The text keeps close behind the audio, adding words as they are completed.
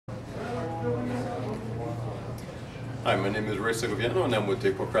Hi, my name is Segoviano, and I'm with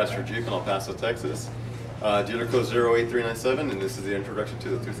Chrysler Jeep in El Paso, Texas. Dealer code 08397, and this is the introduction to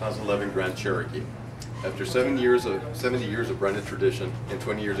the 2011 Grand Cherokee. After 70 years of branded tradition and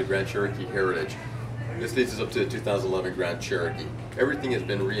 20 years of Grand Cherokee heritage, this leads us up to the 2011 Grand Cherokee. Everything has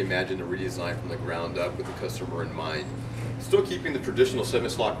been reimagined and redesigned from the ground up with the customer in mind. Still keeping the traditional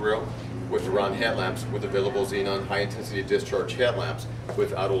 7-slot grille with the round headlamps with available xenon high-intensity discharge headlamps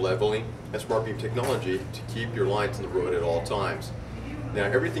with auto leveling and smart beam technology to keep your lights on the road at all times. Now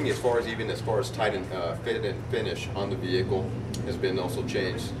everything as far as tight and fit and finish on the vehicle has been also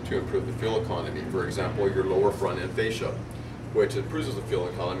changed to improve the fuel economy. For example, your lower front end fascia, which improves the fuel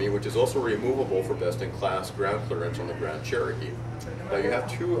economy, which is also removable for best-in-class ground clearance on the Grand Cherokee. Now you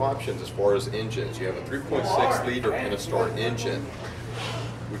have two options as far as engines. You have a 3.6-liter Pentastar engine,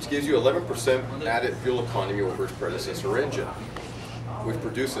 which gives you 11% added fuel economy over its predecessor engine, which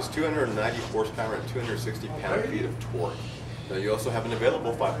produces 290 horsepower and 260 pound-feet of torque. Now you also have an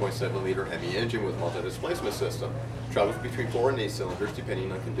available 5.7-liter Hemi engine with multi-displacement system. Travels between 4 and 8 cylinders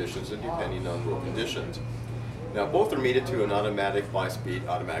depending on conditions and depending on road conditions. Now both are mated to an automatic 5-speed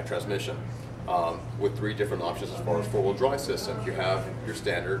automatic transmission with 3 different options as far as 4-wheel drive system. You have your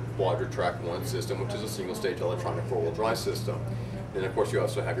standard Quadra-Track 1 system, which is a single-stage electronic 4-wheel drive system. Then of course you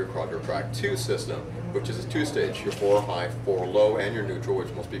also have your Quadra-Track 2 system, which is a 2-stage, your 4 high, 4 low, and your neutral,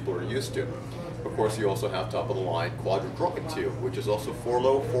 which most people are used to. Of course you also have top of the line Quadra-Drive 2, which is also 4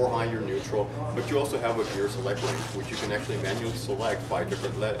 low, 4 high, your neutral, but you also have a gear select range, which you can actually manually select 5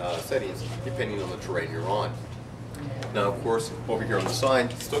 different settings depending on the terrain you're on. Now of course, over here on the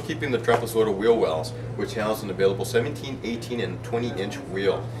side, still keeping the trapezoidal wheel wells, which house an available 17, 18, and 20-inch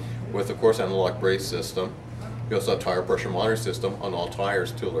wheel with of course analog brake system. You also have tire pressure monitoring system on all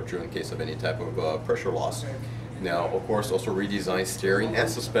tires to alert you in case of any type of pressure loss. Now, of course, also redesigned steering and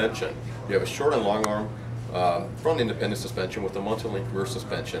suspension. You have a short and long arm front independent suspension with a multi-link rear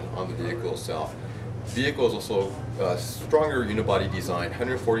suspension on the vehicle itself. The vehicle is also stronger unibody design,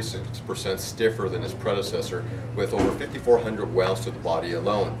 146% stiffer than its predecessor, with over 5,400 wounds to the body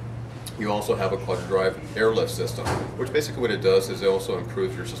alone. You also have a Quadra-Drive airlift system, which basically what it does is it also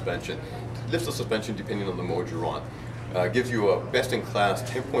improves your suspension. It lifts the suspension depending on the mode you're on. Gives you a best-in-class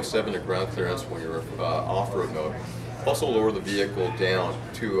 10.7 of ground clearance when you're off-road mode. Also lower the vehicle down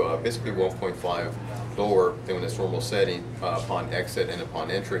to basically 1.5 lower than its normal setting upon exit and upon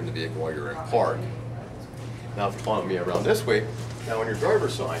entering the vehicle while you're in park. Now if you follow me around this way, now on your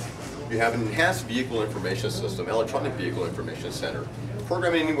driver's side, you have an enhanced vehicle information system, electronic vehicle information center.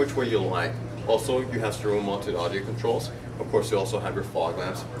 Program any which way you like. Also, you have stereo mounted audio controls. Of course, you also have your fog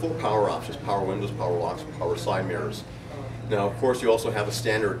lamps, full power options, power windows, power locks, power side mirrors. Now, of course, you also have a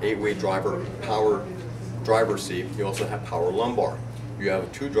standard 8-way power driver seat. You also have power lumbar. You have a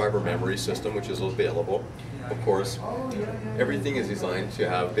 2-driver memory system, which is available. Of course, everything is designed to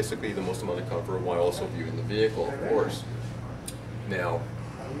have basically the most amount of comfort while also viewing the vehicle, of course. Now,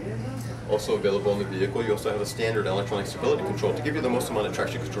 also available in the vehicle, you also have a standard electronic stability control to give you the most amount of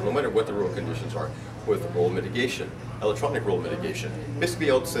traction control no matter what the road conditions are, with roll mitigation, electronic roll mitigation. Basically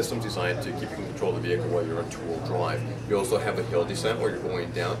all the systems designed to keep you in control of the vehicle while you're on 2-wheel drive. You also have a hill descent where you're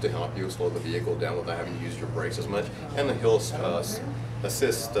going down to help you slow the vehicle down without having to use your brakes as much, and the hill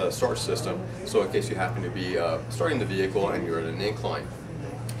assist start system, so in case you happen to be starting the vehicle and you're at an incline.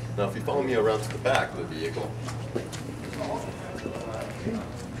 Now if you follow me around to the back of the vehicle,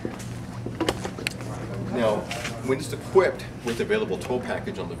 now, when it's equipped with the available tow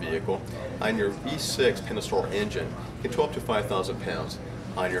package on the vehicle, on your V6 Pentastar engine, you can tow up to 5,000 pounds.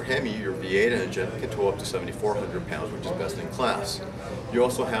 On your Hemi, your V8 engine can tow up to 7,400 pounds, which is best in class. You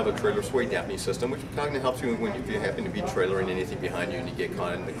also have a trailer sway dampening system, which kind of helps you if you happen to be trailering anything behind you and you get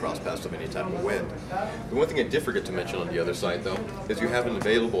caught in the crosspaths of any type of wind. The one thing I did forget to mention on the other side, though, is you have an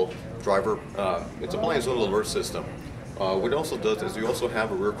available driver, it's a blind zone alert system. What it also does is you also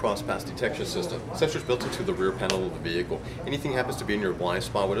have a rear crosspath detection system. Sensors built into the rear panel of the vehicle. Anything happens to be in your blind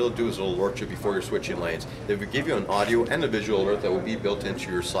spot, what it'll do is it'll alert you before you're switching lanes. It will give you an audio and a visual alert that will be built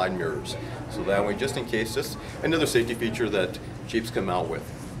into your side mirrors. So that way, just in case, just another safety feature that Jeeps come out with.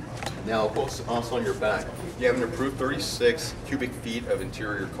 Now, also on your back, you have an approved 36 cubic feet of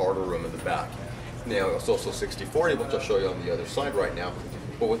interior cargo room in the back. Now, it's also 60/40, which I'll show you on the other side right now.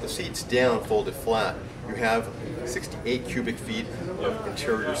 But with the seats down, folded flat, you have 68 cubic feet of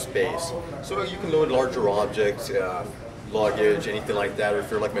interior space. So you can load larger objects, luggage, anything like that, or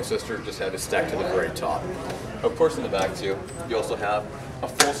if you're like my sister, just have it stacked to the very top. Of course, in the back too, you also have a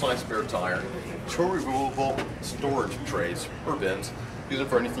full-size spare tire, 2 removable storage trays or bins. Use them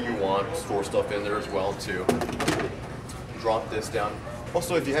for anything you want, store stuff in there as well too. Drop this down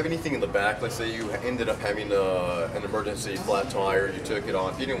Also, if you have anything in the back, let's say you ended up having an emergency flat tire, you took it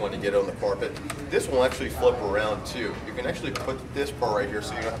off, you didn't want to get it on the carpet, this will actually flip around too. You can actually put this part right here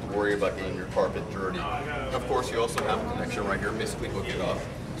so you don't have to worry about getting your carpet dirty. Of course, you also have a connection right here, basically hook it up,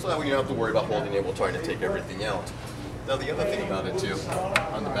 so that way you don't have to worry about holding it while trying to take everything out. Now the other thing about it too,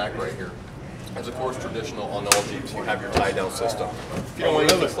 on the back right here, as of course traditional on all Jeeps, you have your tie-down system. If you don't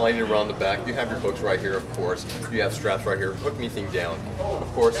want anything sliding around the back, you have your hooks right here, of course. You have straps right here, hook anything down. Of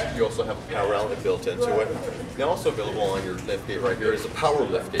course, you also have a power outlet built into it. Now also available on your lift gate right here is a power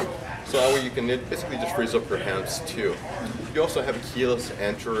lift gate. So that way you can basically just freeze up your hands too. You also have a keyless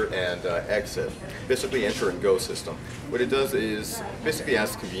enter and exit, basically enter and go system. What it does is basically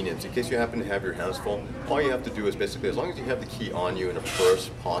adds convenience. In case you happen to have your hands full, all you have to do is basically, as long as you have the key on you in a purse,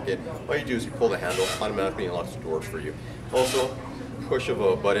 pocket, all you do is you pull the handle, automatically unlocks the doors for you. Also, push of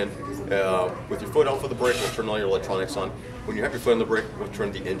a button, with your foot off of the brake, will turn all your electronics on. When you have your foot on the brake, will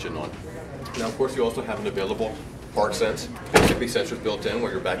turn the engine on. Now, of course, you also have an available park sense, basically sensors built in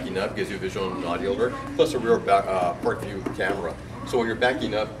where you're backing up, gives you a visual and audio alert, plus a rear park view camera. So when you're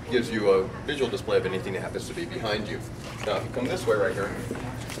backing up, it gives you a visual display of anything that happens to be behind you. Now, if you come this way right here,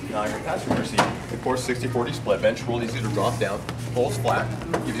 now your passenger seat, of course, 60/40 split bench, real easy to drop down, pulls flat,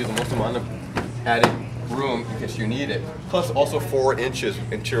 gives you the most amount of added room in case you need it, plus also 4 inches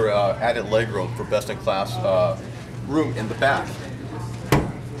into your added leg room for best-in-class room in the back.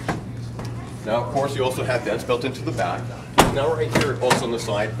 Now, of course, you also have vents built into the back. Now, right here, also on the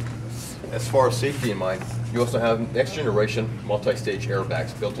side, as far as safety in mind, you also have next generation multi-stage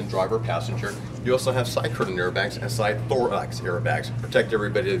airbags, built-in driver, passenger. You also have side curtain airbags and side thorax airbags, protect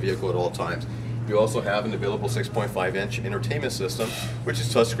everybody in the vehicle at all times. You also have an available 6.5-inch entertainment system, which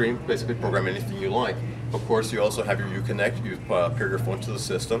is touchscreen, basically program anything you like. Of course, you also have your Uconnect, you pair your phone to the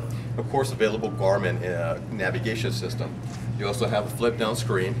system. Of course, available Garmin navigation system. You also have a flip-down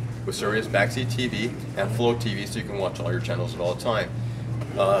screen with Sirius backseat TV and Flow TV, so you can watch all your channels at all time.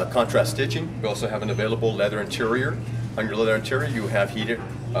 Contrast stitching. You also have an available leather interior. On your leather interior, you have heated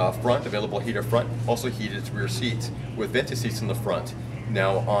front, available heated front, also heated rear seats with vented seats in the front.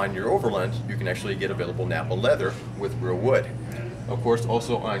 Now on your Overland, you can actually get available Napa leather with real wood. Of course,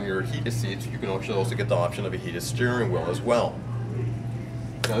 also on your heated seats, you can actually also get the option of a heated steering wheel as well.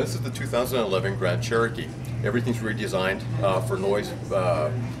 Now this is the 2011 Grand Cherokee. Everything's redesigned for noise,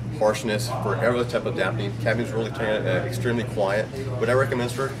 harshness, for every type of dampening. Cabin's really extremely quiet. What I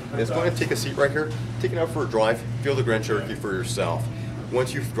recommend, sir, is go ahead and take a seat right here, take it out for a drive, feel the Grand Cherokee for yourself.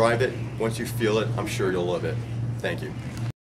 Once you drive it, once you feel it, I'm sure you'll love it. Thank you.